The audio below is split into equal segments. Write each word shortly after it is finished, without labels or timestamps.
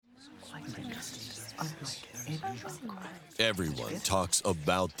Everyone talks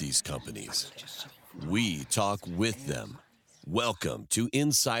about these companies. We talk with them. Welcome to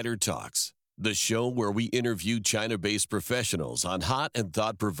Insider Talks, the show where we interview China-based professionals on hot and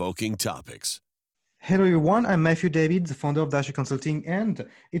thought-provoking topics. Hello, everyone. I'm Matthew David, the founder of Dasher Consulting, and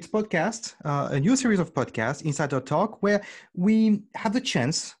its podcast, a new series of podcasts, Insider Talk, where we have the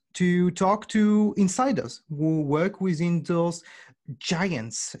chance to talk to insiders who work within those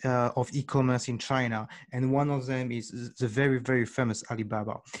giants of e-commerce in China. And one of them is the very, very famous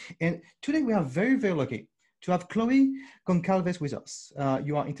Alibaba. And today we are very, very lucky to have Chloe Goncalves with us.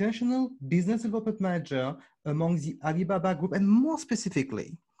 You are International Business Development Manager among the Alibaba Group, and more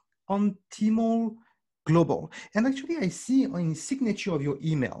specifically on Tmall Global. And actually, I see on the signature of your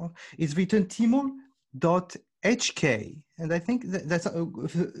email, it's written Tmall.hk. And I think that's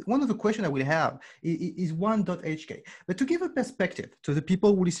one of the questions I will have is one.hk. But to give a perspective to the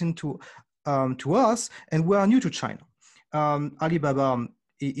people who listen to us and who are new to China, Alibaba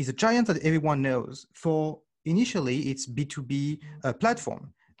is a giant that everyone knows for initially its B2B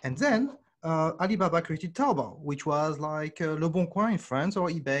platform. And then Alibaba created Taobao, which was like Leboncoin in France or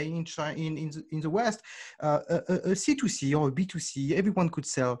eBay in China, in the West, a C2C or a B2C. Everyone could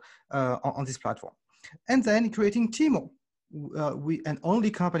sell on this platform. And then creating Tmall, and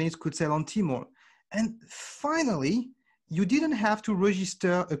only companies could sell on Tmall. And finally, you didn't have to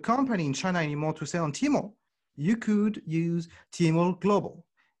register a company in China anymore to sell on Tmall. You could use Tmall Global.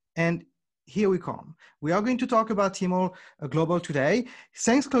 And here we come. We are going to talk about Tmall Global today.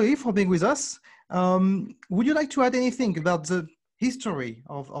 Thanks, Chloe, for being with us. Would you like to add anything about the history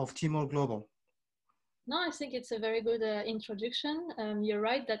of Tmall Global? No, I think it's a very good introduction. You're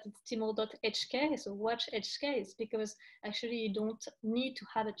right that it's Tmall.hk, so watch HK is because actually you don't need to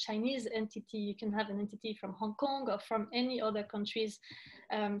have a Chinese entity. You can have an entity from Hong Kong or from any other countries.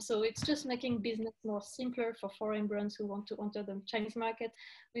 So it's just making business more simpler for foreign brands who want to enter the Chinese market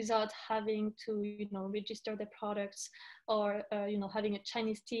without having to, register their products or, having a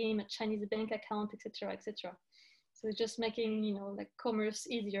Chinese team, a Chinese bank account, etc., etc. So it's just making, commerce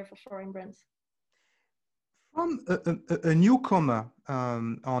easier for foreign brands. From a newcomer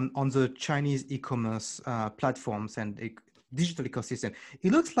on the Chinese e-commerce platforms and digital ecosystem,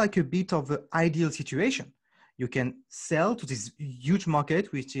 it looks like a bit of an ideal situation. You can sell to this huge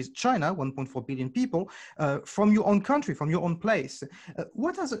market, which is China, 1.4 billion people, from your own country, from your own place.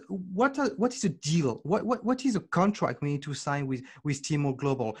 What is a deal? What is a contract we need to sign with Tmall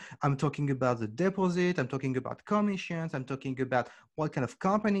Global? I'm talking about the deposit. I'm talking about commissions. I'm talking about what kind of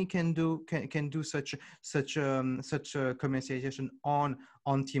company can do such a commercialization on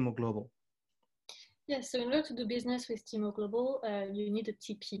Tmall Global. Yes, so in order to do business with Tmall Global, you need a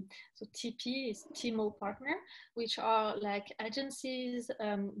TP. So TP is Tmall Partner, which are like agencies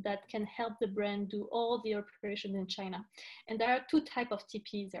that can help the brand do all the operations in China. And there are two types of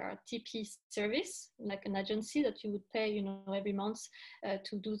TPs. There are TP service, like an agency that you would pay, every month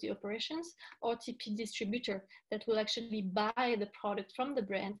to do the operations, or TP distributor that will actually buy the product from the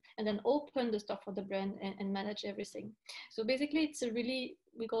brand and then open the store for the brand and manage everything. So basically, it's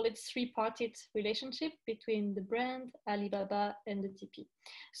we call it three-party relationship between the brand, Alibaba, and the TP.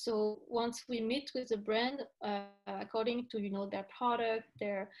 So once we meet with the brand, according to their product,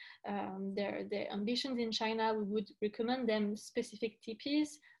 their ambitions in China, we would recommend them specific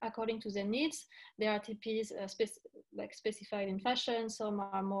TPs according to their needs. There are TPs specified in fashion, some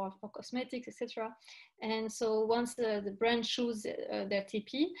are more for cosmetics, etc. And so once the brand chooses their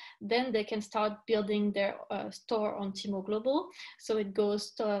TP, then they can start building their store on Tmall Global. So it goes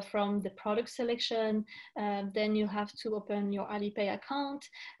from the product selection, then you have to open your Alipay account,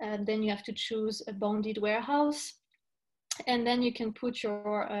 then you have to choose a bonded warehouse, and then you can put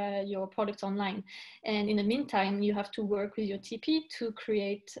your products online. And in the meantime, you have to work with your TP to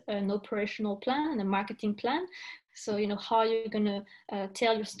create an operational plan, a marketing plan. So, how you're going to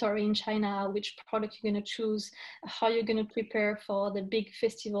tell your story in China, which product you're going to choose, how you're going to prepare for the big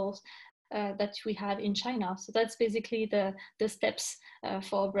festivals that we have in China. So that's basically the steps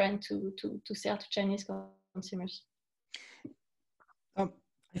for a brand to sell to Chinese consumers.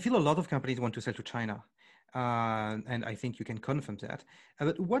 I feel a lot of companies want to sell to China. And I think you can confirm that.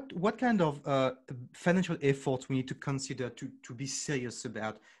 But what kind of financial efforts we need to consider to be serious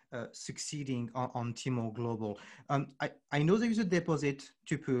about succeeding on Tmall Global? I know there is a deposit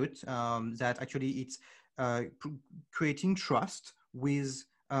to put that actually it's creating trust with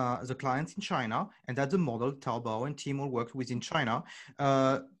the clients in China, and that's the model Taobao and Tmall worked with in China.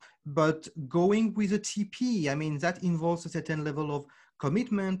 But going with a TP, I mean, that involves a certain level of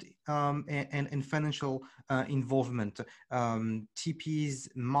commitment and financial involvement. TPs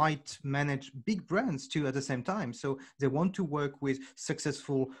might manage big brands too at the same time, so they want to work with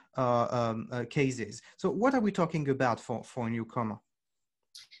successful cases. So what are we talking about for a newcomer?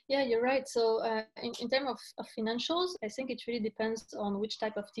 Yeah, you're right. So in terms of financials, I think it really depends on which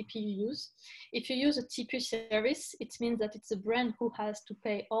type of TP you use. If you use a TP service, it means that it's a brand who has to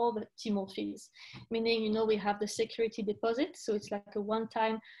pay all the Tmall fees, meaning, you know, we have the security deposit. So it's like a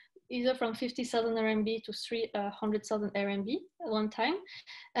one-time, either from 50,000 RMB to 300,000 RMB at one time.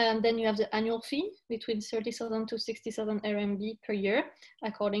 And then you have the annual fee between 30,000 to 60,000 RMB per year,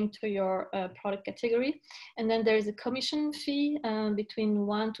 according to your product category. And then there is a commission fee between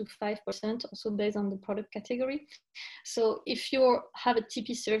 1 to 5%, also based on the product category. So if you have a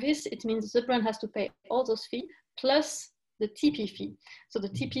TP service, it means the brand has to pay all those fees plus the TP fee. So the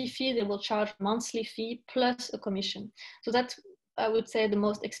TP fee, they will charge monthly fee plus a commission. So that's, I would say, the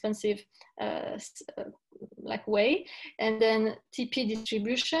most expensive like way. And then TP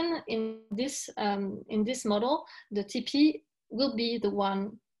distribution in this model, the TP will be the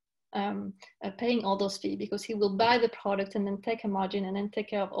one paying all those fees, because he will buy the product and then take a margin and then take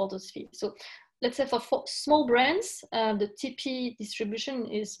care of all those fees. So let's say for small brands, the TP distribution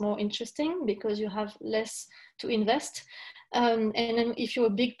is more interesting because you have less to invest. And then if you're a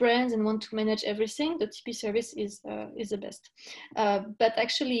big brand and want to manage everything, the TP service is the best. But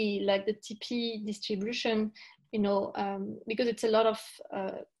actually, like the TP distribution, you know, because it's a lot of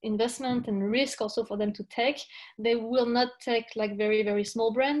investment and risk also for them to take, they will not take like very, very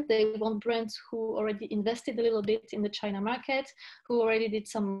small brands. They want brands who already invested a little bit in the China market, who already did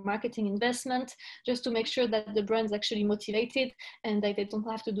some marketing investment, just to make sure that the brand's actually motivated and that they don't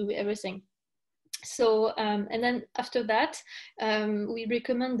have to do everything. So, and then after that, we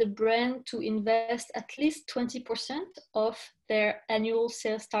recommend the brand to invest at least 20% of their annual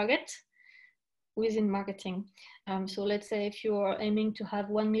sales target within marketing. So let's say if you're aiming to have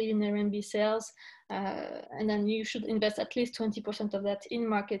 1 million RMB sales, and then you should invest at least 20% of that in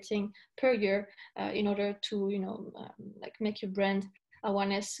marketing per year in order to, you know, like make your brand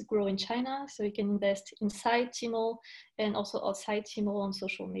awareness grow in China. So you can invest inside Tmall and also outside Tmall on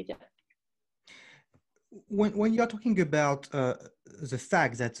social media. When you're talking about the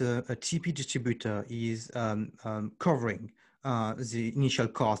fact that a TP distributor is covering the initial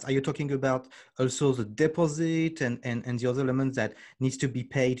cost, are you talking about also the deposit and the other elements that needs to be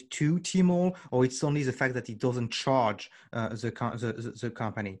paid to Tmall, or it's only the fact that it doesn't charge the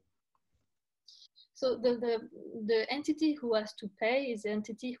company? So the entity who has to pay is the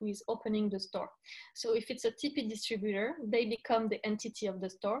entity who is opening the store. So if it's a TP distributor, they become the entity of the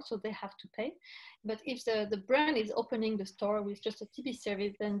store, so they have to pay. But if the brand is opening the store with just a TP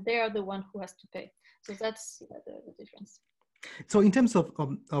service, then they are the one who has to pay. So that's the difference. So in terms of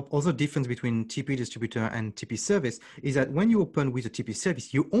other difference between TP distributor and TP service is that when you open with a TP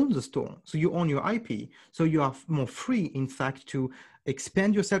service, you own the store. So you own your IP. So you are more free, in fact, to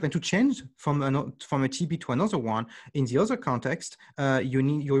expand yourself and to change from a TP to another one. In the other context,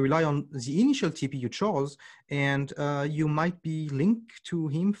 you rely on the initial TP you chose, and you might be linked to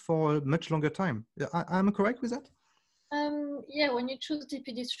him for a much longer time. Am I correct with that? Yeah, when you choose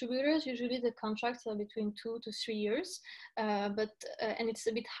TP distributors, usually the contracts are between 2 to 3 years, and it's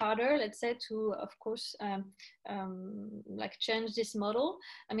a bit harder, let's say, to, of course, like change this model.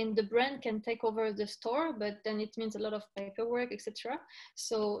 I mean, the brand can take over the store, but then it means a lot of paperwork, etc.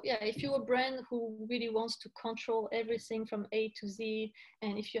 So yeah, if you're a brand who really wants to control everything from A to Z,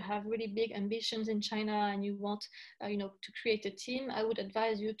 and if you have really big ambitions in China and you want, you know, to create a team, I would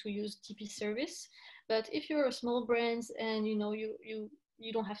advise you to use TP service. But if you're a small brand and you know you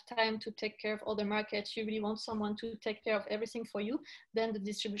don't have time to take care of other markets, you really want someone to take care of everything for you, then the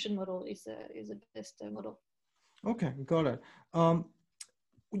distribution model is the best model. Okay, got it.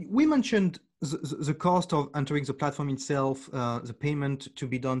 We mentioned the cost of entering the platform itself, the payment to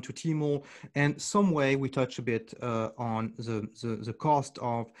be done to Tmall, and some way we touch a bit on the cost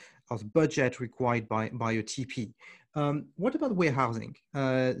of budget required by a TP. What about warehousing?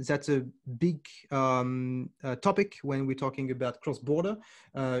 That's a big topic when we're talking about cross-border.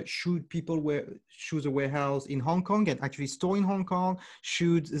 Should people choose a warehouse in Hong Kong and actually store in Hong Kong?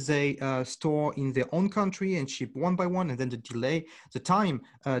 Should they store in their own country and ship one by one, and then the time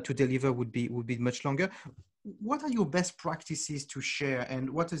to deliver would be much longer? What are your best practices to share, and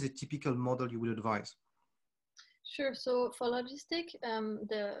what is a typical model you would advise? Sure. So for logistic,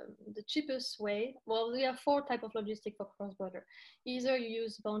 the cheapest way, well, we have 4 types of logistic for cross-border. Either you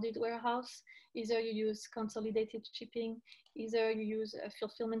use bonded warehouse, either you use consolidated shipping, either you use a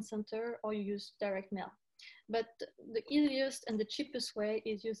fulfillment center, or you use direct mail. But the easiest and the cheapest way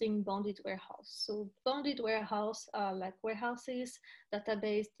is using bonded warehouse. So bonded warehouse are like warehouses that are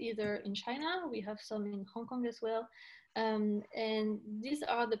based either in China, we have some in Hong Kong as well. And these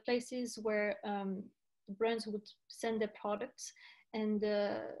are the places where brands would send their products, and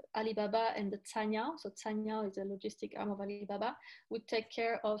Alibaba and the Cainiao, so Cainiao is a logistic arm of Alibaba, would take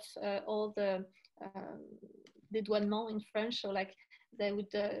care of all the dédouanement in French. So like they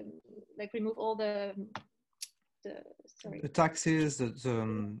would like remove all the taxes, all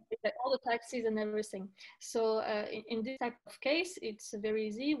the taxes and everything. So in this type of case, it's very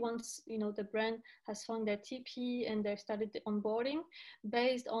easy. Once the brand has found their TP and they started the onboarding,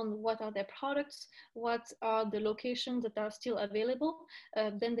 based on what are their products, what are the locations that are still available,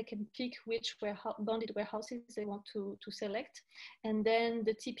 then they can pick which bonded warehouses they want to select, and then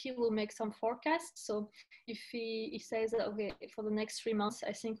the TP will make some forecasts. So if he says, okay, for the next 3 months,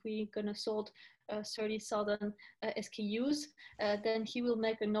 I think we're gonna sold 30,000 SKUs, then he will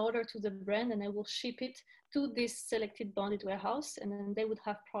make an order to the brand and I will ship it to this selected bonded warehouse, and then they would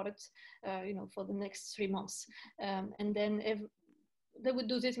have products for the next 3 months. And then they would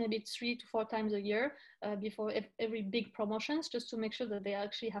do this maybe 3 to 4 times a year before every big promotions, just to make sure that they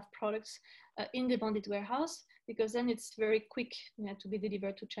actually have products in the bonded warehouse, because then it's very quick to be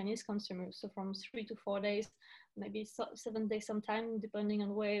delivered to Chinese consumers. So from 3 to 4 days, maybe 7 days sometime, depending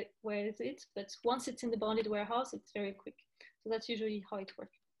on where is it. But once it's in the bonded warehouse, it's very quick. So that's usually how it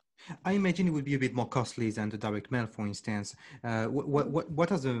works. I imagine it would be a bit more costly than the direct mail, for instance.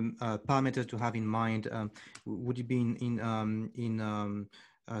 What are the parameters to have in mind? Would it be in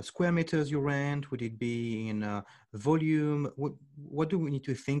square meters you rent? Would it be in volume? What do we need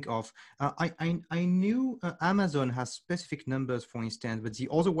to think of? I knew Amazon has specific numbers, for instance, but the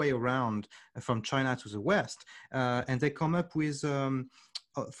other way around from China to the West, and they come up with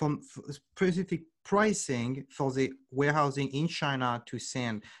from specific pricing for the warehousing in China to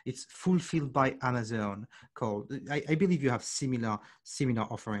send. It's fulfilled by Amazon. I believe you have similar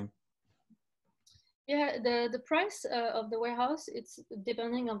offering. Yeah, the price of the warehouse, it's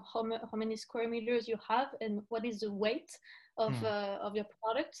depending on how many square meters you have and what is the weight of your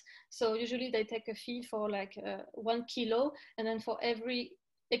product. So usually they take a fee for like 1 kilo, and then for every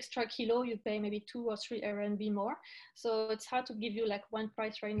extra kilo you pay maybe 2 or 3 RMB more. So it's hard to give you like one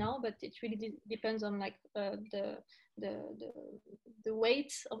price right now, but it really depends on like the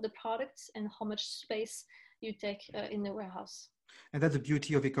weight of the products and how much space you take in the warehouse. And that's the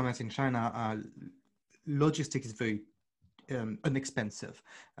beauty of e-commerce in China. Logistics is very inexpensive,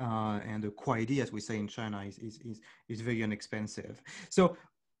 and the quality, as we say in China, is very inexpensive. So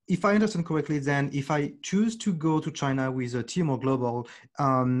if I understand correctly, then if I choose to go to China with a Tmall Global,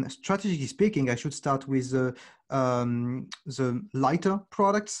 strategically speaking, I should start with the lighter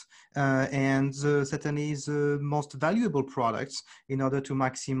products and certainly the most valuable products in order to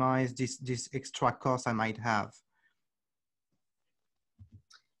maximize this extra cost I might have.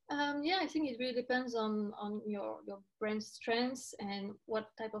 Yeah, I think it really depends on your brand strengths and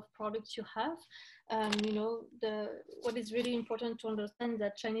what type of products you have. What is really important to understand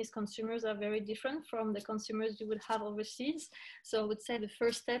that Chinese consumers are very different from the consumers you would have overseas. So I would say the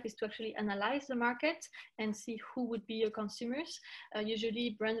first step is to actually analyze the market and see who would be your consumers.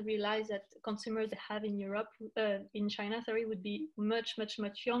 Usually brands realize that consumers they have in Europe, in China, would be much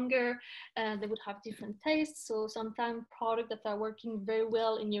younger. They would have different tastes. So sometimes products that are working very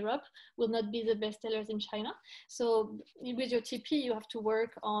well in Europe will not be the best sellers in China. So with your TP, you have to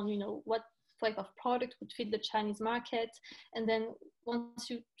work on, what type of product would fit the Chinese market. And then once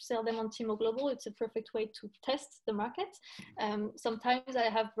you sell them on Tmall Global, it's a perfect way to test the market. Sometimes I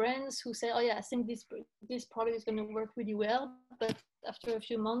have brands who say, oh yeah, I think this product is going to work really well. But after a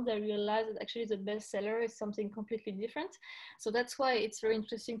few months, I realize that actually the best seller is something completely different. So that's why it's very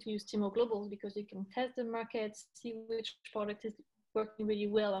interesting to use Tmall Global, because you can test the market, see which product is working really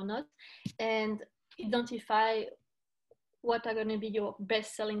well or not, and identify what are going to be your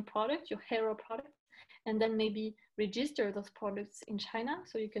best-selling product, your hero product, and then maybe register those products in China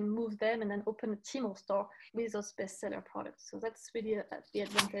so you can move them and then open a Tmall store with those bestseller products. So that's really the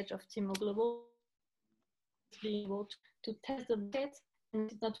advantage of Tmall Global, being able to test the market,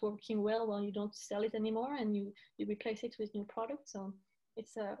 and it's not working well you don't sell it anymore and you replace it with new products. So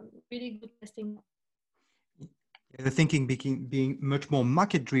it's a really good testing. The thinking being much more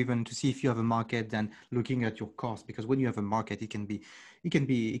market driven to see if you have a market than looking at your cost, because when you have a market, it can be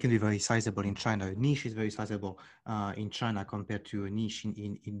very sizable in China. A niche is very sizable in China compared to a niche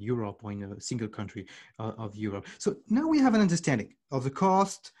in Europe or in a single country of Europe. So now we have an understanding of the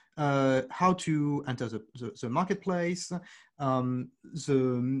cost, how to enter the marketplace,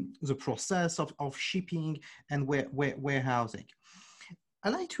 the process of shipping and warehousing.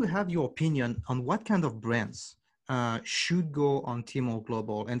 I'd like to have your opinion on what kind of brands should go on Tmall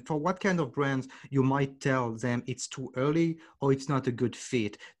Global, and for what kind of brands you might tell them it's too early or it's not a good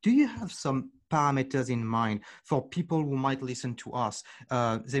fit. Do you have some parameters in mind for people who might listen to us?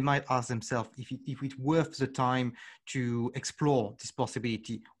 They might ask themselves if it's worth the time to explore this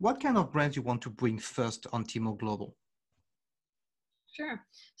possibility. What kind of brands you want to bring first on Tmall Global? Sure.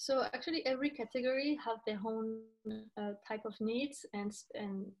 So actually, every category have their own type of needs and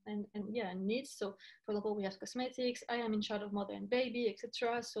needs. So, for example, we have cosmetics. I am in charge of mother and baby,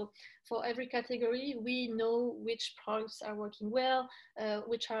 etc. So, for every category, we know which products are working well,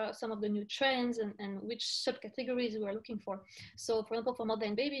 which are some of the new trends, and which subcategories we are looking for. So, for example, for mother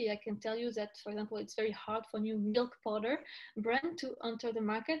and baby, I can tell you that, for example, it's very hard for new milk powder brand to enter the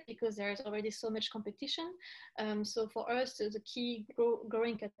market because there is already so much competition. So, for us, the key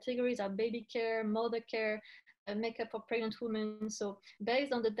growing categories are baby care, mother care, makeup for pregnant women. So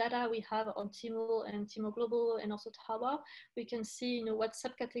based on the data we have on Tmall and Tmall Global and also Taobao, we can see what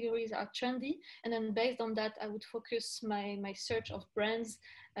subcategories are trendy, and then based on that, I would focus my search of brands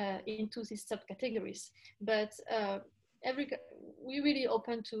into these subcategories. But we're really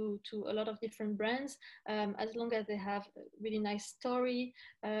open to a lot of different brands, as long as they have a really nice story,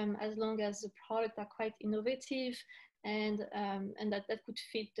 as long as the products are quite innovative, and that could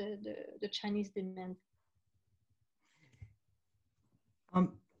fit the Chinese demand.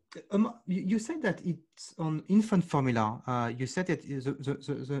 You said that it's on infant formula. You said that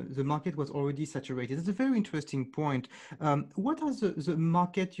the market was already saturated. That's a very interesting point. What are the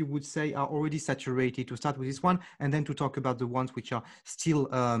market you would say are already saturated, to start with this one, and then to talk about the ones which are still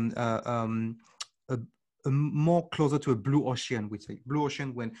more closer to a blue ocean, we say blue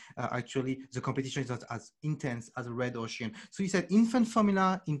ocean when actually the competition is not as intense as a red ocean. So you said infant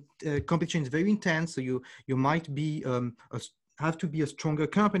formula competition is very intense. So you might be have to be a stronger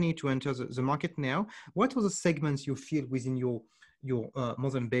company to enter the market now. What are the segments you feel within your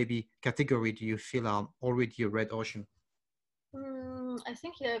mother and baby category do you feel are already a red ocean? I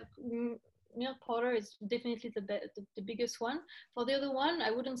think milk powder is definitely the biggest one. For the other one,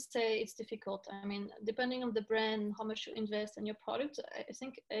 I wouldn't say it's difficult. I mean, depending on the brand, how much you invest in your product, I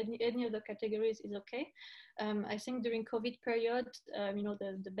think any of the categories is okay. I think during COVID period,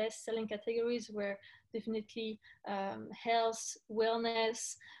 the best selling categories were definitely health,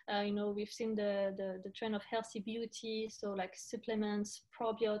 wellness. We've seen the trend of healthy beauty, so like supplements,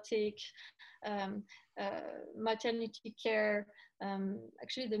 probiotic, maternity care.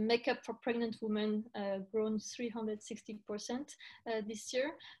 Actually, the makeup for pregnant women grown 360% this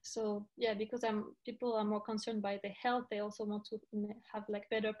year. So yeah, because people are more concerned by their health, they also want to have like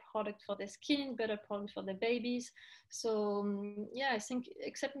better product for their skin, better product for their babies. So yeah, I think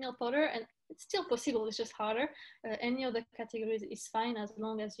except milk powder, and it's still possible, it's just harder. Any other categories is fine as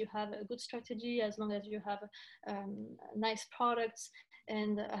long as you have a good strategy, as long as you have nice products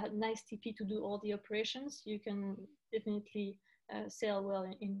and a nice TP to do all the operations. You can definitely sell well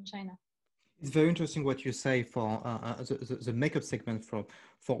in China. It's very interesting what you say for the makeup segment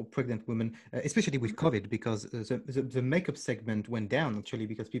for pregnant women, especially with COVID, because the makeup segment went down actually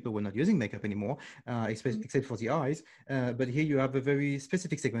because people were not using makeup anymore, except for the eyes. But here you have a very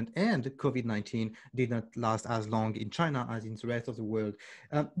specific segment, and COVID-19 did not last as long in China as in the rest of the world.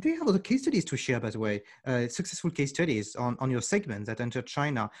 Do you have other case studies to share, by the way, successful case studies on your segment that entered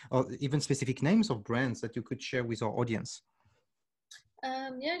China, or even specific names of brands that you could share with our audience?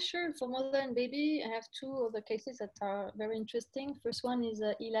 Yeah, sure. For mother and baby, I have two other cases that are very interesting. First one is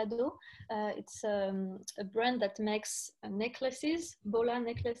Ilado. It's a brand that makes necklaces, bola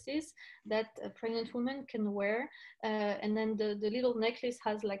necklaces, that a pregnant woman can wear. And then the little necklace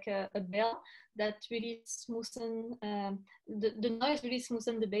has like a bell that really smoothen, the noise really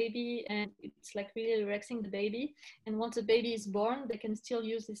smoothen the baby, and it's like really relaxing the baby. And once the baby is born, they can still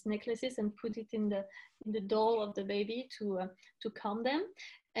use these necklaces and put it in the doll of the baby to calm them.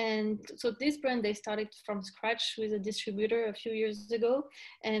 And so this brand, they started from scratch with a distributor a few years ago,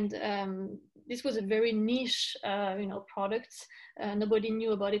 and this was a very niche product. Nobody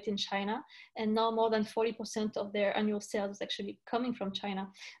knew about it in China, and now more than 40% of their annual sales is actually coming from China.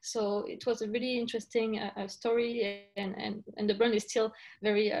 So it was a really interesting story, and the brand is still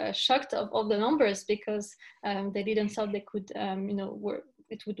very shocked of all the numbers, because they didn't thought they could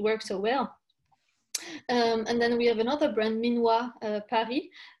it would work so well. And then we have another brand, Minwa Paris,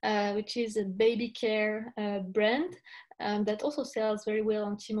 which is a baby care brand. that also sells very well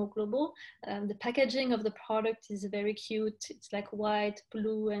on Tmall Global. The packaging of the product is very cute. It's like white,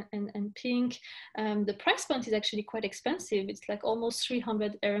 blue, and pink. The price point is actually quite expensive. It's like almost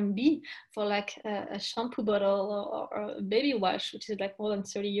 300 RMB for like a shampoo bottle or a baby wash, which is like more than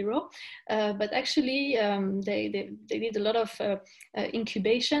 30 euro. But actually, they did a lot of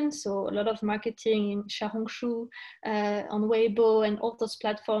incubation, so a lot of marketing in Xiaohongshu, on Weibo, and all those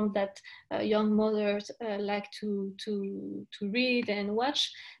platforms that young mothers like to read and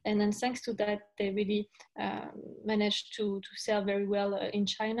watch. And then thanks to that, they really managed to sell very well in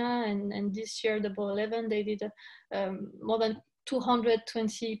China. And this year, Double 11, they did more than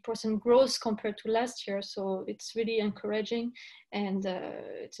 220% growth compared to last year. So it's really encouraging, and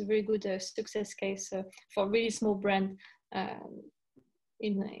it's a very good success case for really small brand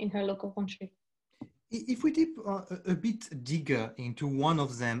in her local country. If we dip a bit deeper into one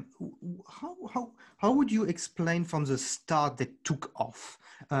of them, how would you explain from the start they took off?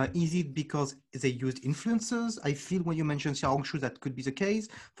 Is it because they used influencers? I feel when you mentioned Xiaohongshu, that could be the case.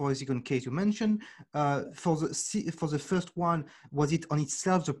 For the second case you mentioned, for the first one, was it on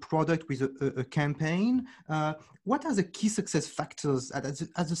itself the product with a campaign? What are the key success factors at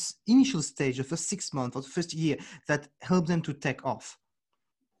the initial stage, the first 6 months or the first year, that help them to take off?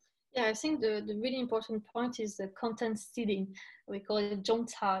 Yeah, I think the really important point is the content seeding. We call it 种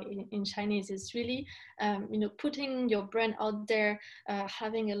草 in Chinese. It's really, putting your brand out there,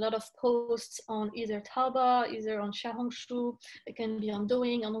 having a lot of posts on either Taobao, either on Xiaohongshu. It can be on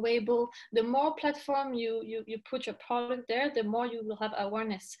Douyin, on Weibo. The more platform you put your product there, the more you will have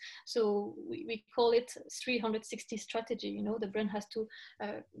awareness. So we call it 360 strategy. The brand has to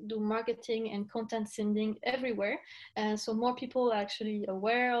do marketing and content sending everywhere. And so more people are actually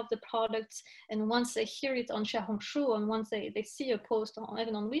aware of the products. And once they hear it on Xiaohongshu, and once they see a post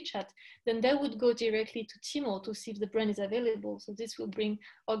even on WeChat, then they would go directly to Tmall to see if the brand is available. So this will bring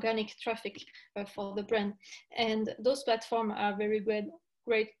organic traffic for the brand. And those platforms are very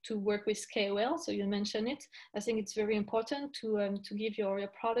great to work with KOL. So you mentioned it. I think it's very important to give your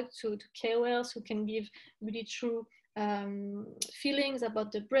product to KOLs who can give really true feelings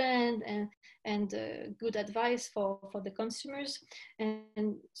about the brand and good advice for the consumers.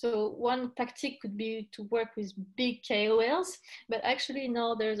 And so one tactic could be to work with big KOLs, but actually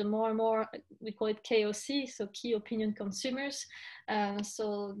now there's a more and more, we call it KOC, so key opinion consumers.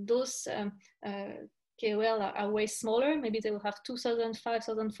 So those KOL are way smaller. Maybe they will have 2,000,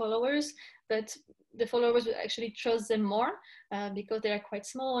 5,000 followers, but the followers will actually trust them more because they are quite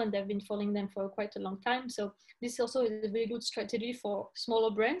small and they've been following them for quite a long time. So this also is a very good strategy for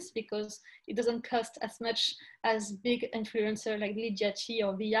smaller brands because it doesn't cost as much as big influencer like Li Jiaqi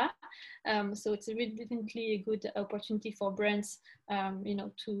or Via. So it's really definitely a good opportunity for brands,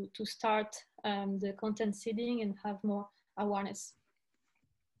 to start the content seeding and have more awareness.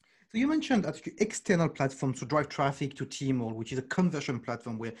 So you mentioned that external platforms to drive traffic to Tmall, which is a conversion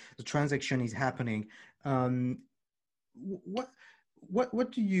platform where the transaction is happening.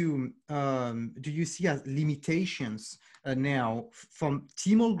 What do you see as limitations now from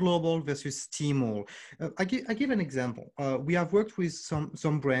Tmall Global versus Tmall? I give an example. We have worked with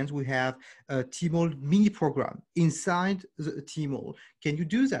some brands. We have a Tmall mini program inside the Tmall. Can you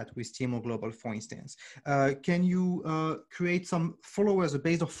do that with Tmall Global, for instance? Can you create some followers, a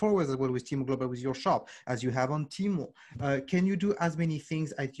base of followers as well with Tmall Global with your shop, as you have on Tmall? Can you do as many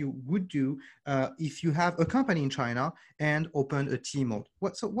things as you would do if you have a company in China and open a Tmall?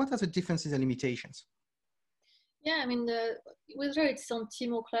 What are the differences and limitations? Yeah, I mean, whether it's on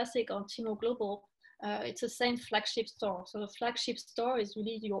Tmall Classic or Tmall Global, it's the same flagship store. So the flagship store is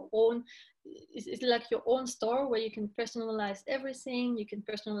really your own. It's like your own store where you can personalize everything. You can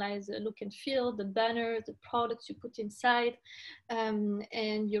personalize the look and feel, the banner, the products you put inside.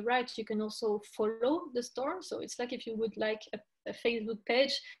 And you're right, you can also follow the store. So it's like if you would like a Facebook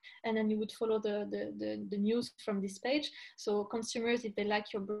page, and then you would follow the news from this page. So consumers, if they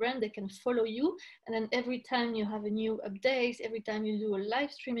like your brand, they can follow you. And then every time you have a new update, every time you do a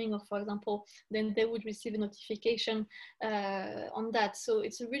live streaming, or for example, then they would receive a notification on that. So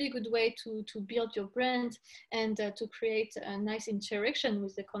it's a really good way to build your brand and to create a nice interaction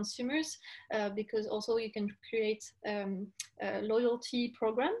with the consumers, because also you can create a loyalty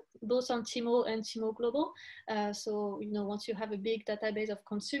program, both on Tmall and Tmall Global. So, once you have a big database of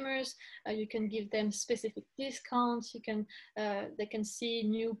consumers, you can give them specific discounts. They can see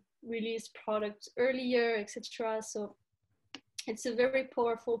new release products earlier, etc. So it's a very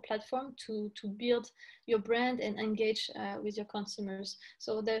powerful platform to build your brand and engage with your consumers.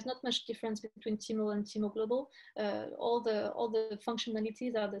 So there's not much difference between Tmall and Tmall Global. All the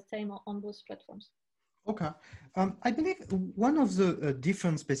functionalities are the same on those platforms. Okay. I believe one of the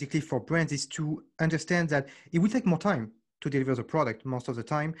difference basically for brands is to understand that it will take more time to deliver the product most of the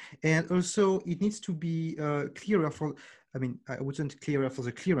time. And also it needs to be clearer for, I mean, I wouldn't clearer for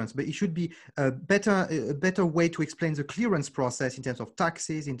the clearance, but it should be a better way to explain the clearance process in terms of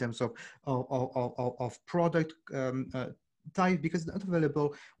taxes, in terms of product type, because it's not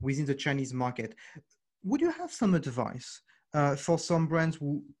available within the Chinese market. Would you have some advice for some brands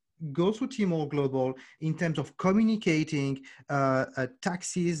who go through Tmall Global in terms of communicating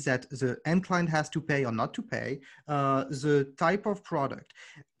taxes that the end client has to pay or not to pay, the type of product?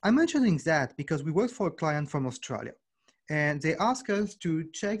 I'm mentioning that because we worked for a client from Australia. And they ask us to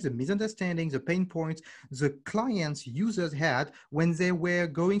check the misunderstandings, the pain points the clients, users had when they were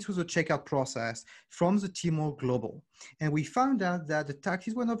going through the checkout process from the Tmall Global. And we found out that the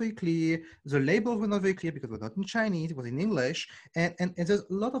taxes were not very clear, the labels were not very clear because it was not in Chinese, it was in English. And there's a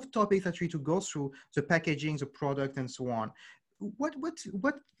lot of topics actually to go through, the packaging, the product, and so on. What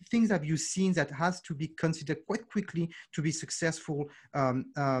things have you seen that has to be considered quite quickly to be successful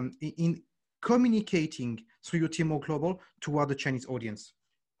in communicating through your Tmall Global toward the Chinese audience?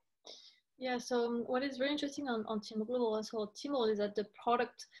 Yeah, so what is very interesting on Tmall Global as well, Tmall, is that the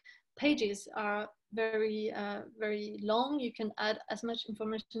product pages are very long. You can add as much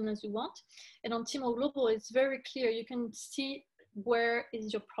information as you want. And on Tmall Global, it's very clear. You can see where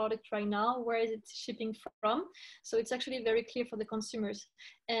is your product right now, where is it shipping from. So it's actually very clear for the consumers.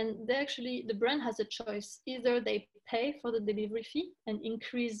 And the brand has a choice. Either they pay for the delivery fee and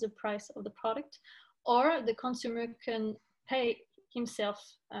increase the price of the product, or the consumer can pay himself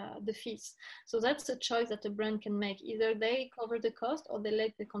the fees. So that's a choice that the brand can make. Either they cover the cost or they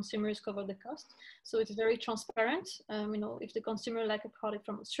let the consumers cover the cost. So it's very transparent. If the consumer like a product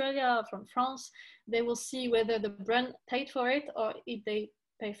from Australia or from France, they will see whether the brand paid for it or if they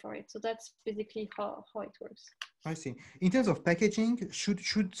pay for it. So that's basically how it works. I see. In terms of packaging, should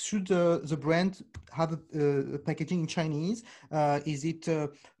the brand have a packaging in Chinese? Is it a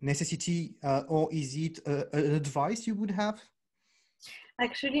necessity or is it an advice you would have?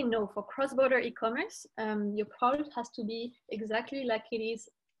 Actually, no. For cross-border e-commerce, your product has to be exactly like it is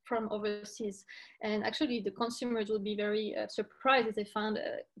from overseas. And actually, the consumers will be very surprised if they find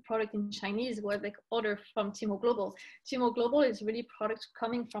a product in Chinese where they order from Tmall Global. Tmall Global is really products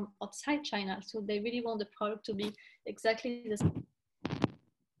coming from outside China. So they really want the product to be exactly the same.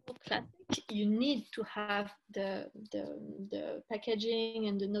 Classic, you need to have the packaging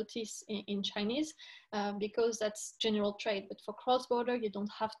and the notice in Chinese because that's general trade. But for cross-border, you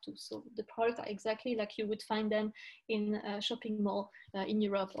don't have to. So the products are exactly like you would find them in a shopping mall in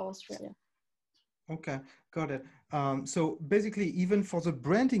Europe or Australia. Okay, got it. So basically, even for the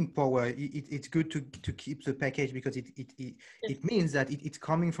branding power, it's good to keep the package because it means that it's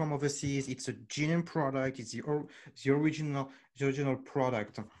coming from overseas. It's a genuine product. It's the original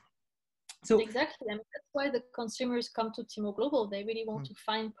product. So exactly, I mean, that's why the consumers come to Tmall Global. They really want to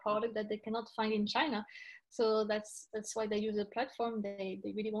find product that they cannot find in China. So that's why they use the platform. They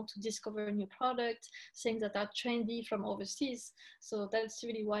really want to discover new products, things that are trendy from overseas. So that's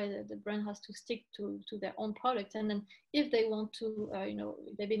really why the brand has to stick to their own product. And then if they want to,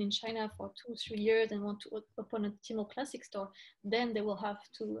 they've been in China for 2-3 years and want to open a Tmall Classic store, then they will have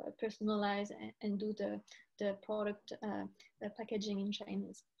to personalize and do the product packaging in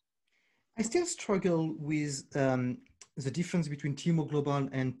Chinese. I still struggle with the difference between Tmall Global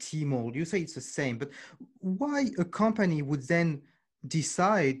and Tmall. You say it's the same, but why a company would then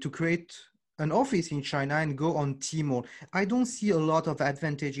decide to create an office in China and go on Tmall? I don't see a lot of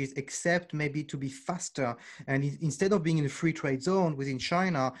advantages except maybe to be faster. And instead of being in a free trade zone within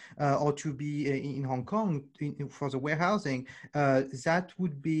China or to be in Hong Kong for the warehousing, that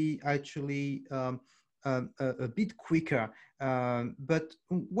would be actually a bit quicker. But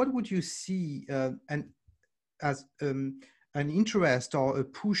what would you see as an interest or a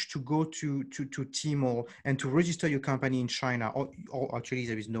push to go to Tmall and to register your company in China, or actually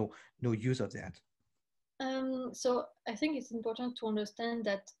there is no use of that? So I think it's important to understand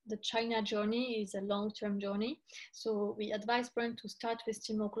that the China journey is a long-term journey. So we advise brands to start with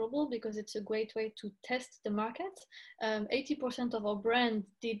Tmall Global because it's a great way to test the market. 80% of our brands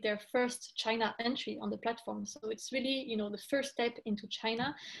did their first China entry on the platform. So it's really, the first step into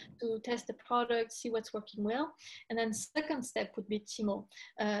China to test the product, see what's working well. And then second step would be Tmall.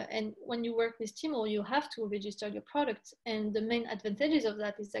 And when you work with Tmall, you have to register your product. And the main advantages of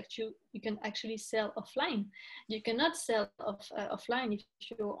that is that you can actually sell offline. You cannot sell offline if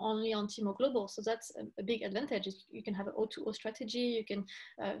you're only on Tmall Global. So that's a big advantage. You can have an O2O strategy. You can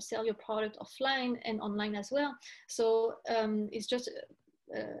sell your product offline and online as well. So it's just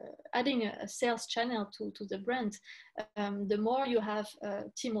adding a sales channel to the brand. The more you have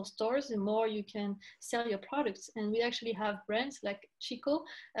Tmall stores, the more you can sell your products. And we actually have brands like Chico,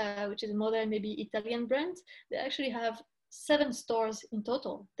 which is a modern, maybe Italian brand. They actually have 7 stores in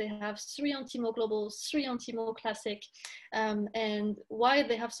total. They have 3 on Tmall Global, 3 on Tmall Classic. And why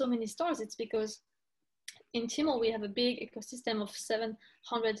they have so many stores? It's because in Tmall, we have a big ecosystem of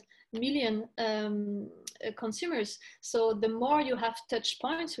 700 million consumers. So the more you have touch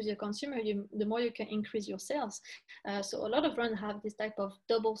points with your consumer, the more you can increase your sales. So a lot of brands have this type of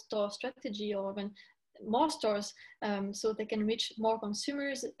double store strategy, or even more stores, so they can reach more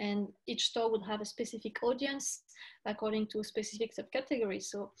consumers, and each store would have a specific audience according to a specific subcategory.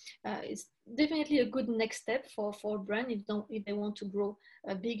 So it's definitely a good next step for a brand if they want to grow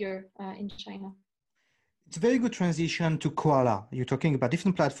bigger in China. It's a very good transition to Koala. You're talking about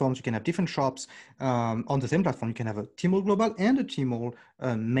different platforms. You can have different shops on the same platform. You can have a Tmall Global and a Tmall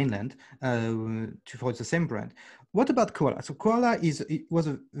Mainland for the same brand. What about Koala? So Koala was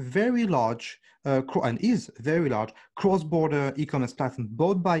a very large and is a very large cross-border e-commerce platform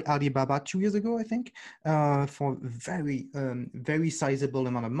bought by Alibaba 2 years ago, I think, for very sizable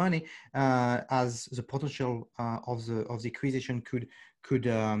amount of money, as the potential of the acquisition could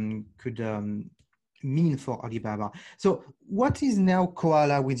mean for Alibaba. So what is now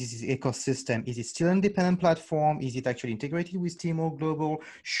Koala with this ecosystem? Is it still an independent platform? Is it actually integrated with Tmall Global?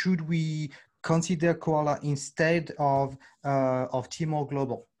 Should we consider Koala instead of Tmall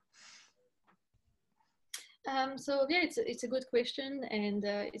Global? So yeah, it's a good question, and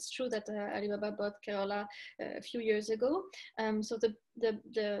it's true that Alibaba bought Koala a few years ago. So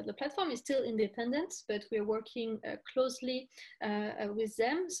the platform is still independent, but we're working closely with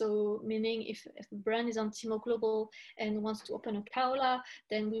them. So meaning if a brand is on Tmall Global and wants to open a Koala,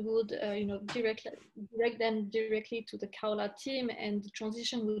 then we would direct them directly to the Koala team, and the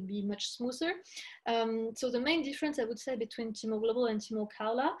transition would be much smoother. So the main difference, I would say, between Tmall Global and Tmall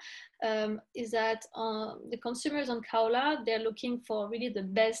Koala is that the consumers on Koala, they're looking for really the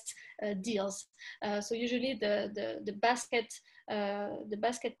best deals. So usually the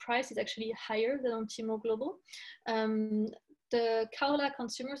basket price is actually higher than on Tmall Global. The Koala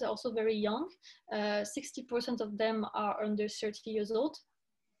consumers are also very young. 60% of them are under 30 years old.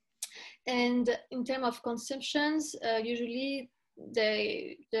 And in terms of consumptions, usually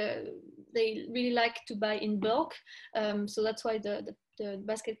they really like to buy in bulk. So that's why the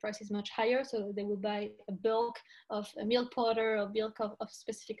basket price is much higher. So they will buy a bulk of a milk powder, a bulk of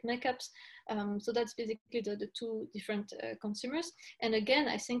specific makeups. So that's basically the two different consumers. And again,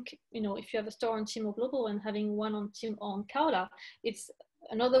 I think, if you have a store on Tmall Global and having one on Koala, it's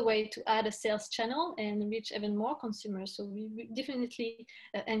another way to add a sales channel and reach even more consumers. So we definitely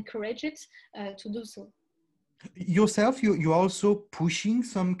encourage it to do so. Yourself, you're also pushing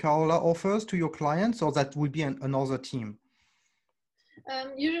some Koala offers to your clients, or that would be another team?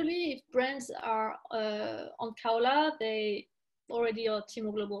 Usually, if brands are on Koala, they already are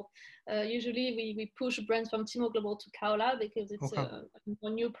Tmall Global. Usually, we push brands from Tmall Global to Koala because it's a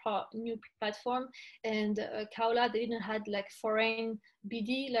new platform, and Koala, they didn't had like foreign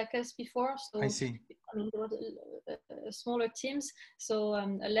BD like us before. So I see. there was smaller teams, so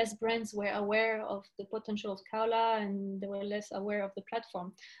less brands were aware of the potential of Koala, and they were less aware of the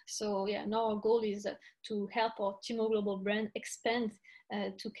platform. So yeah, now our goal is to help our Tmall Global brand expand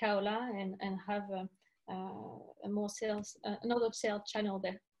to Koala and have a more sales, another sales channel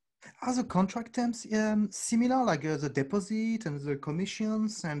there. Are the contract terms similar, like the deposit and the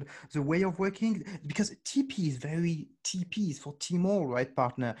commissions and the way of working? Because TP is for Tmall, right,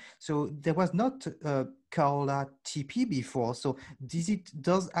 partner? So there was not Koala TP before. So did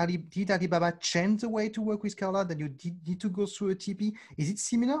Alibaba change the way to work with Koala? That you need to go through a TP? Is it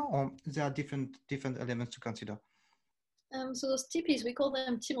similar, or there are different elements to consider? So those TPs, we call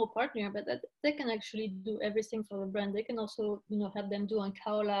them Tmall partner, but they can actually do everything for the brand. They can also, help them do on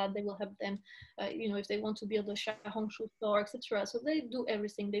Koala. They will help them, if they want to build a Xiaohongshu store, etc. So they do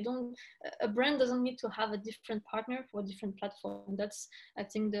everything. A brand doesn't need to have a different partner for a different platform. That's, I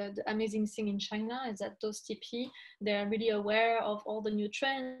think, the amazing thing in China is that those TP, they're really aware of all the new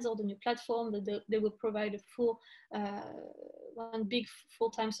trends, all the new platforms. They will provide a one big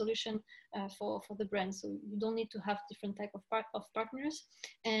full-time solution for the brand. So you don't need to have different type of partners.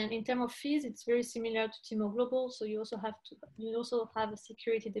 And in terms of fees, it's very similar to Tmall Global. So you also have a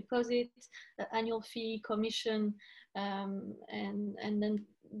security deposit, annual fee, commission, and then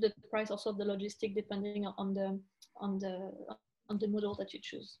the price also of the logistic depending on the model that you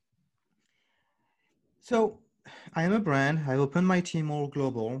choose. So I am a brand. I open my Tmall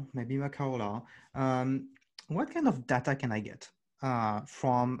Global, maybe my Koala. What kind of data can I get?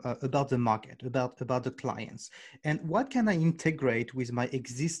 from about the market, about the clients, and what can I integrate with my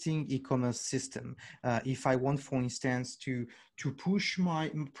existing e-commerce system if I want, for instance, to push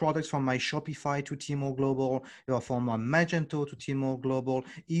my products from my Shopify to Tmall Global or from my Magento to Tmall Global?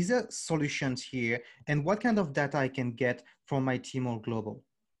 Is there solutions here, and what kind of data I can get from my Tmall Global?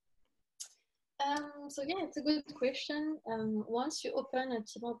 So yeah, it's a good question. Once you open a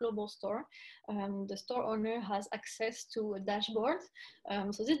Tmall Global store, the store owner has access to a dashboard.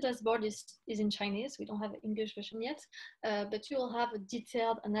 So this dashboard is in Chinese. We don't have an English version yet, but you will have a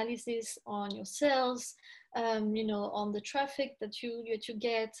detailed analysis on your sales, on the traffic that you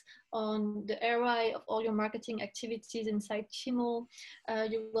get, on the ROI of all your marketing activities inside Tmall.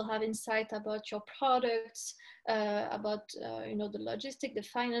 You will have insight about your products, about the logistic, the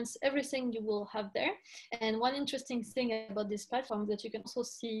finance, everything you will have there. And one interesting thing about this platform is that you can also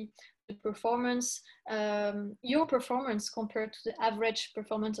see the performance, your performance compared to the average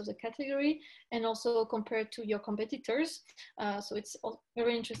performance of the category, and also compared to your competitors. So it's a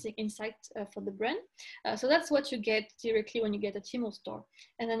very interesting insight for the brand. So that's what you get directly when you get a Tmall store.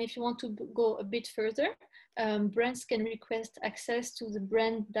 And then if you want to go a bit further, brands can request access to the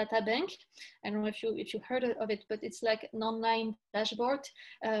brand data bank. I don't know if you heard of it, but it's like an online dashboard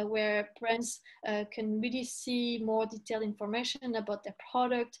where brands can really see more detailed information about their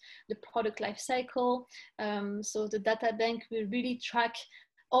product, the product life cycle. So the data bank will really track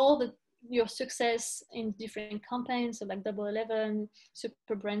all your success in different campaigns, so like Double 11,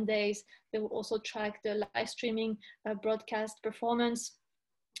 Super Brand Days. They will also track the live streaming broadcast performance.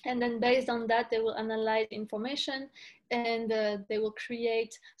 And then based on that, they will analyze information, and they will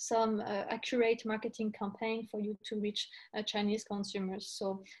create some accurate marketing campaign for you to reach Chinese consumers.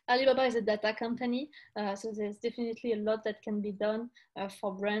 So Alibaba is a data company. So there's definitely a lot that can be done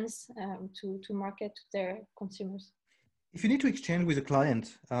for brands to market to their consumers. If you need to exchange with a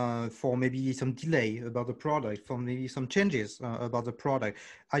client for maybe some delay about the product, for maybe some changes about the product,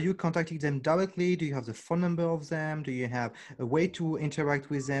 are you contacting them directly? Do you have the phone number of them? Do you have a way to interact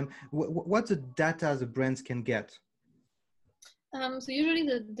with them? What's the data the brands can get? So usually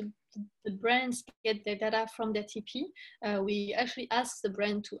the brands get their data from their TP. We actually ask the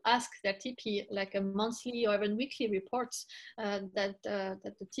brand to ask their TP like a monthly or even weekly reports that the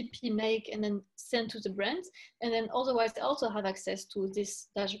TP make and then send to the brands. And then otherwise they also have access to this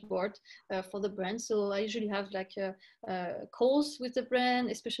dashboard for the brand. So I usually have like calls with the brand,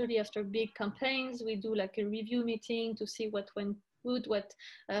 especially after big campaigns. We do like a review meeting to see what went good,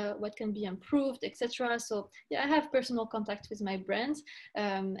 what can be improved, etc. So yeah, I have personal contact with my brands,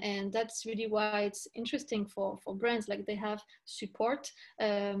 and that's really why it's interesting for brands. Like they have support,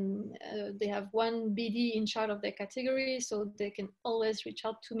 they have one BD in charge of their category, so they can always reach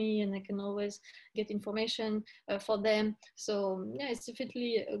out to me and I can always get information for them. So yeah, it's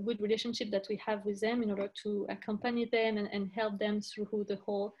definitely a good relationship that we have with them in order to accompany them and help them through the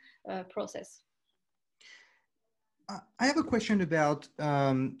whole process. I have a question about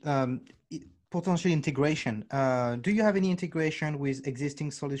potential integration. Do you have any integration with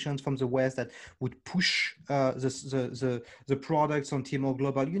existing solutions from the West that would push the products on Tmall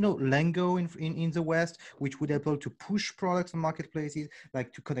Global? You know, Lengo in the West, which would be able to push products on marketplaces,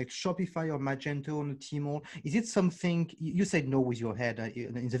 like to connect Shopify or Magento on Tmall. Is it something, you said no with your head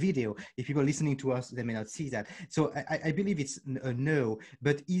in the video. If people are listening to us, they may not see that. So I believe it's a no,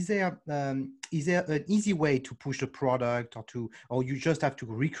 but is there an easy way to push the product or you just have to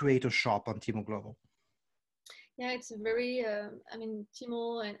recreate a shop on Tmall Global? Yeah, it's very,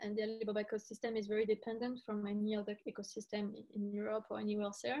 Tmall and the Alibaba ecosystem is very dependent from any other ecosystem in Europe or anywhere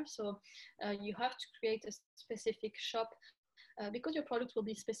else there. So you have to create a specific shop because your product will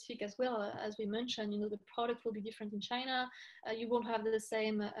be specific as well. As we mentioned, the product will be different in China. You won't have the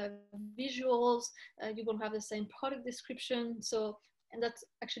same visuals. You won't have the same product description. And that's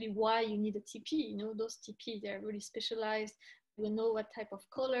actually why you need a TP. Those TP, they're really specialized. They will know what type of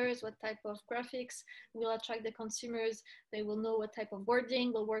colors, what type of graphics will attract the consumers. They will know what type of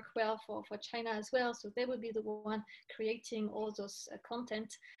wording will work well for China as well. So they will be the one creating all those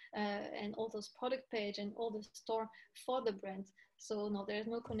content and all those product page and all the store for the brand. So no, there is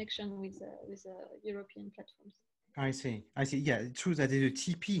no connection with European platforms. I see. Yeah, it's true that there's a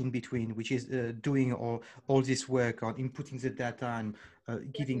TP in between, which is doing all this work on inputting the data and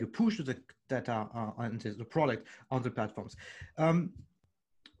giving a push to the data on the product on the platforms.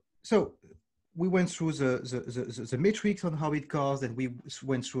 So we went through the metrics on how it goes, and we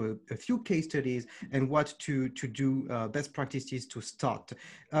went through a few case studies and what to do, best practices to start.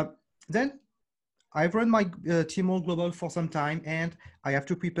 Then I've run my Tmall Global for some time, and I have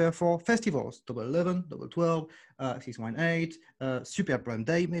to prepare for festivals, Double 11, Double 12, 618, Super Brand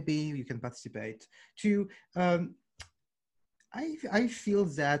Day, maybe you can participate too. Um, I feel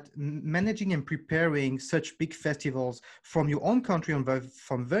that managing and preparing such big festivals from your own country and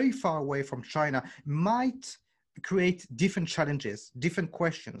from very far away from China might create different challenges, different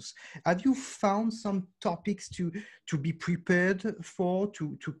questions. Have you found some topics to be prepared for,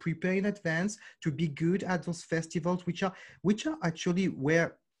 to prepare in advance, to be good at those festivals, which are actually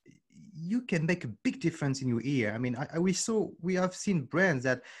where you can make a big difference in your year. I mean, we have seen brands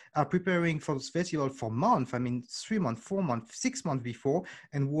that are preparing for this festival for months. I mean, 3 months, 4 months, 6 months before,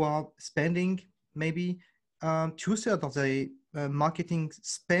 and who are spending maybe 2/3 of the marketing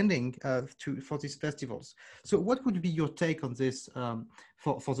spending for these festivals. So, what would be your take on this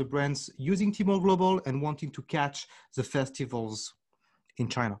for the brands using Tmall Global and wanting to catch the festivals in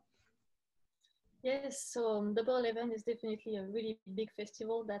China? Yes, so Double 11 is definitely a really big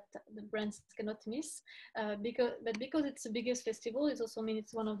festival that the brands cannot miss. Because it's the biggest festival, it also means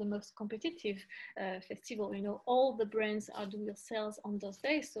it's one of the most competitive festival. You know, all the brands are doing sales on those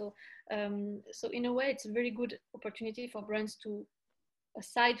days. So in a way, it's a very good opportunity for brands to,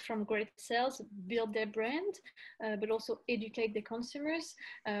 aside from great sales, build their brand, but also educate the consumers.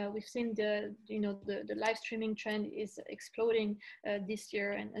 We've seen the live streaming trend is exploding this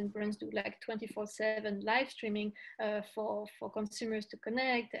year, and brands do like 24/7 live streaming for consumers to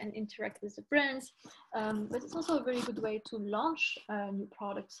connect and interact with the brands. But it's also a very good way to launch new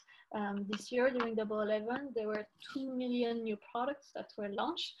products. This year during Double 11, there were 2 million new products that were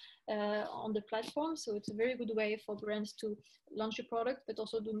launched on the platform. So it's a very good way for brands to launch a product, but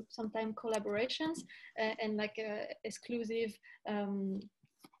also do sometimes collaborations and like exclusive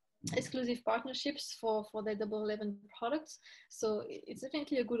partnerships for the Double 11 products. So it's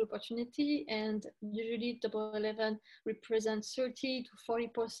definitely a good opportunity, and usually Double 11 represents 30 to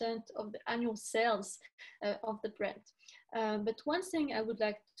 40% of the annual sales of the brand. But one thing I would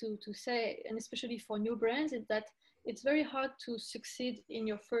like to say, and especially for new brands, is that it's very hard to succeed in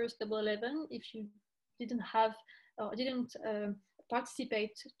your first Double 11 if you didn't have or didn't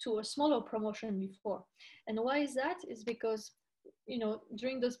participate to a smaller promotion before. And why is that? Is because, you know,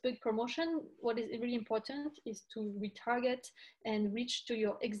 during those big promotion, what is really important is to retarget and reach to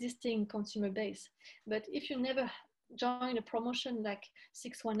your existing consumer base. But if you never join a promotion like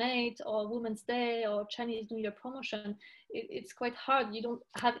 618 or Women's Day or Chinese New Year promotion, it's quite hard. You don't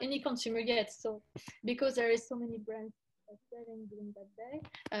have any consumer yet. So because there is so many brands selling during that day,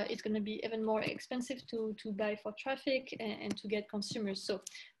 it's going to be even more expensive to buy for traffic and to get consumers. So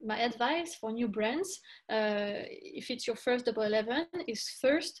my advice for new brands, if it's your first Double 11, is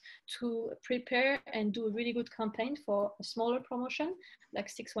first to prepare and do a really good campaign for a smaller promotion like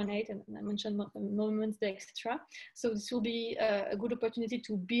 618, and I mentioned Moments Day, etc. So this will be a good opportunity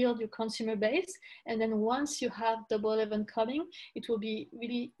to build your consumer base. And then once you have Double 11 coming, it will be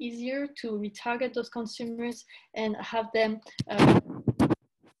really easier to retarget those consumers and have them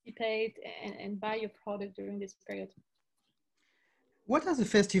participate and buy your product during this period. What are the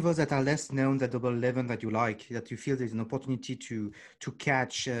festivals that are less known than Double 11 that you like, that you feel there's an opportunity to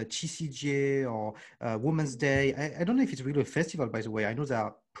catch TCJ or Women's Day? I don't know if it's really a festival, by the way. I know there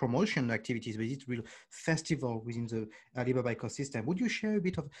are promotion activities, but it's a real festival within the Alibaba ecosystem. Would you share a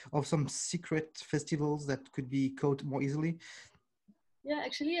bit of some secret festivals that could be caught more easily? Yeah,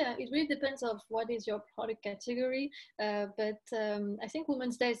 actually, it really depends of what is your product category. But I think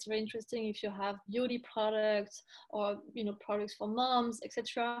Women's Day is very interesting if you have beauty products or, you know, products for moms,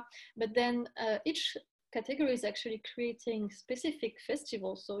 etc. But then each category is actually creating specific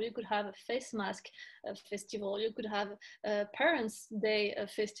festivals. So you could have a face mask festival, you could have a Parents Day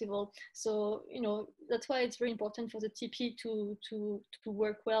festival. So, you know, that's why it's very important for the TP to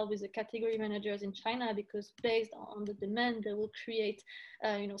work well with the category managers in China, because based on the demand, they will create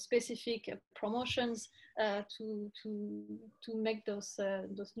you know, specific promotions to make those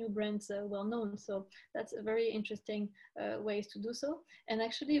new brands well known. So that's a very interesting ways to do so. And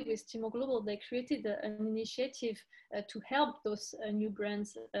actually, with Tmall Global, they created an initiative to help those new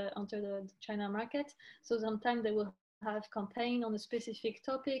brands enter the China market. So sometimes they will have campaign on a specific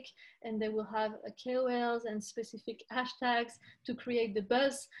topic, and they will have KOLs and specific hashtags to create the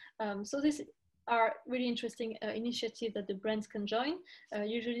buzz. So this are really interesting initiatives that the brands can join.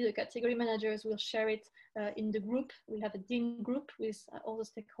 Usually the category managers will share it in the group. We have a DIN group with all the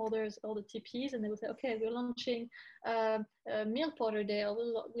stakeholders, all the TPs, and they will say, okay, we're launching meal porter day, or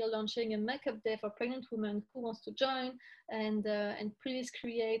we're launching a makeup day for pregnant women who wants to join, and please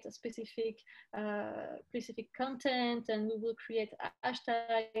create a specific content, and we will create a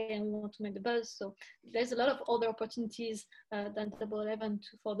hashtag, and we want to make the buzz. So there's a lot of other opportunities than Double 11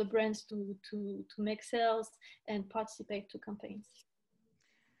 for the brands to make sales and participate to campaigns.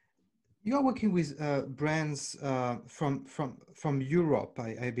 You are working with brands from Europe,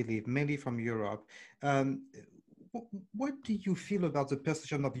 I believe, mainly from Europe. What do you feel about the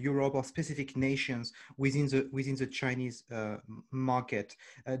perception of Europe or specific nations within the Chinese market?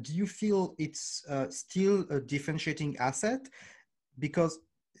 Do you feel it's still a differentiating asset? Because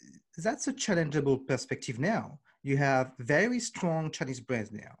that's a challengeable perspective now. You have very strong Chinese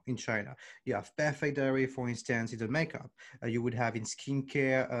brands now in China. You have Perfect Diary, for instance, in the makeup. You would have in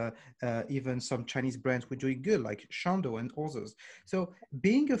skincare, even some Chinese brands were doing good, like Shando and others. So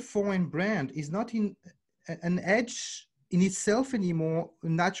being a foreign brand is not in an edge in itself anymore, a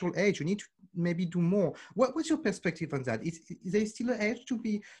natural edge. You need to maybe do more. What's your perspective on that? Is there still an edge to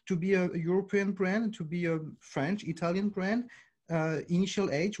be a European brand, to be a French, Italian brand,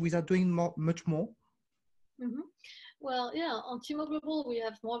 initial edge without doing much more? Mm-hmm. Well, yeah, on Tmall Global, we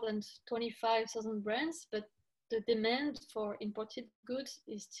have more than 25,000 brands, but the demand for imported goods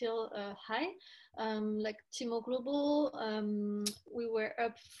is still high. Like Tmall Global, we were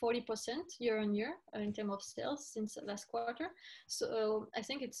up 40% year on year in terms of sales since last quarter. So I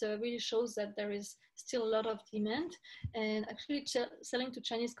think it really shows that there is still a lot of demand, and actually selling to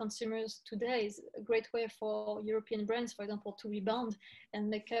Chinese consumers today is a great way for European brands, for example, to rebound and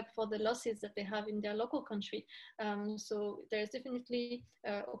make up for the losses that they have in their local country. So there's definitely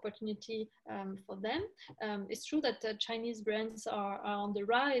opportunity for them. It's true that Chinese brands are on the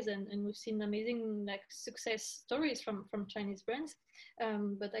rise, and we've seen amazing success stories from Chinese brands.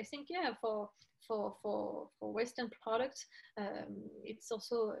 But I think, yeah, for Western products, it's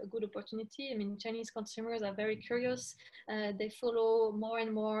also a good opportunity. I mean, Chinese consumers are very curious. They follow more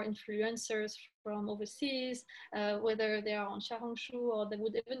and more influencers from overseas, whether they are on Xiaohongshu or they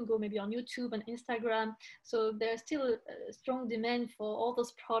would even go maybe on YouTube and Instagram. So there's still a strong demand for all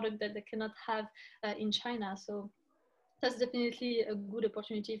those products that they cannot have in China. So that's definitely a good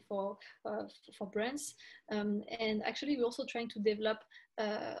opportunity for brands. And actually, we're also trying to develop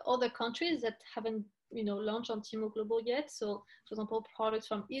other countries that haven't launched on Tmall Global yet. So, for example, products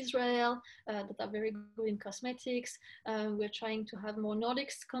from Israel that are very good in cosmetics. We're trying to have more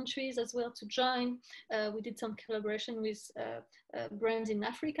Nordics countries as well to join. We did some collaboration with brands in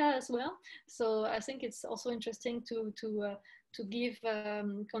Africa as well. So I think it's also interesting to give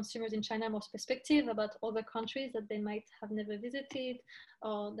consumers in China more perspective about other countries that they might have never visited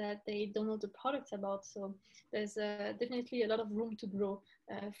or that they don't know the products about. So there's definitely a lot of room to grow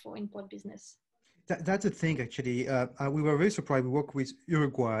for import business. That's the thing, actually. We were very surprised. We work with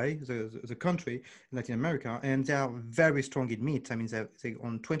Uruguay, the country in Latin America, and they are very strong in meat. I mean, they're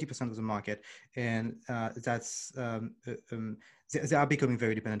on 20% of the market, and they are becoming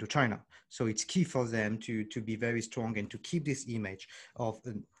very dependent to China. So it's key for them to be very strong and to keep this image of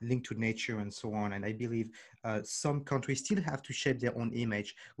linked to nature and so on. And I believe some countries still have to shape their own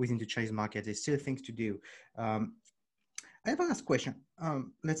image within the Chinese market. There's still things to do. I have a last question.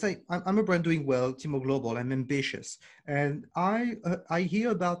 Let's say I'm a brand doing well, Tmall Global, I'm ambitious, and I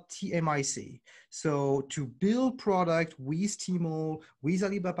hear about TMIC. So to build product with Tmall, with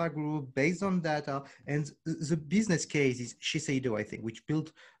Alibaba Group, based on data, and the business case is Shiseido, I think, which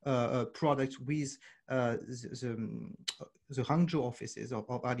built a product with the Hangzhou offices of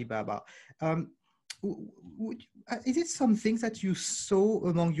Alibaba. Is it something that you saw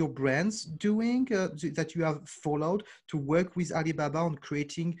among your brands doing that you have followed to work with Alibaba on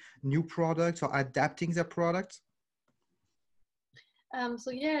creating new products or adapting their products?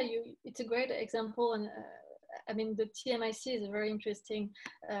 So yeah, it's a great example, and I mean, the TMIC is a very interesting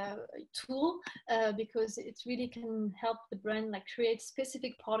tool because it really can help the brand create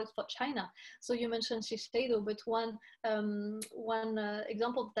specific products for China. So you mentioned Shiseido, but one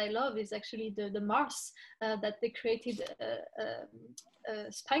example that I love is actually the Mars that they created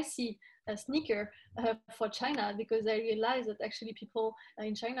a spicy sneaker for China, because I realized that actually people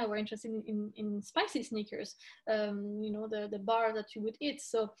in China were interested in spicy sneakers, the bar that you would eat.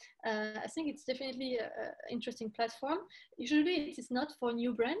 So I think it's definitely an interesting platform. Usually it is not for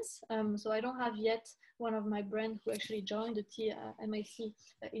new brands. So I don't have yet one of my brands who actually joined the TMIC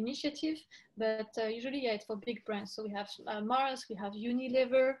initiative, but usually it's for big brands. So we have Mars, we have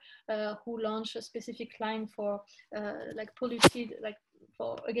Unilever, who launched a specific line for polluted,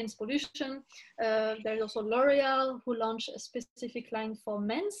 against pollution. There's also L'Oreal, who launched a specific line for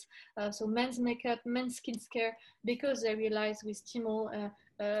men's, so men's makeup, men's skincare, because they realized with Tmall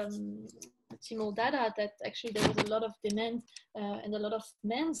data that actually there was a lot of demand and a lot of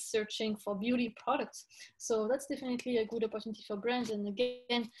men searching for beauty products. So that's definitely a good opportunity for brands. And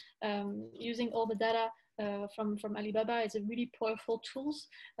again, using all the data from Alibaba is a really powerful tools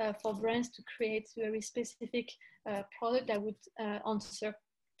for brands to create very specific product that would answer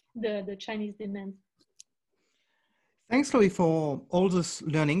the Chinese demand. Thanks, Chloe, for all those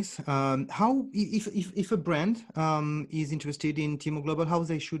learnings. How, if a brand is interested in Tmall Global, how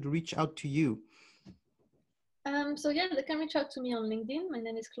they should reach out to you? So yeah, they can reach out to me on LinkedIn. My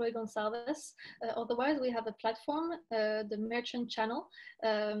name is Chloe Gonçalves. Otherwise, we have a platform, the merchant channel.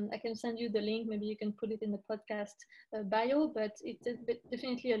 I can send you the link. Maybe you can put it in the podcast bio, but it's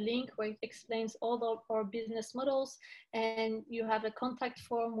definitely a link where it explains all our business models, and you have a contact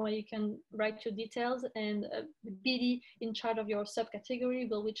form where you can write your details, and the BD in charge of your subcategory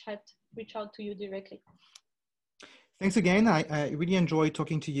will reach out to you directly. Thanks again. I really enjoyed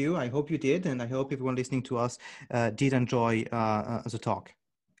talking to you. I hope you did, and I hope everyone listening to us did enjoy the talk.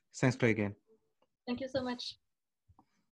 Thanks, Chloe, again. Thank you so much.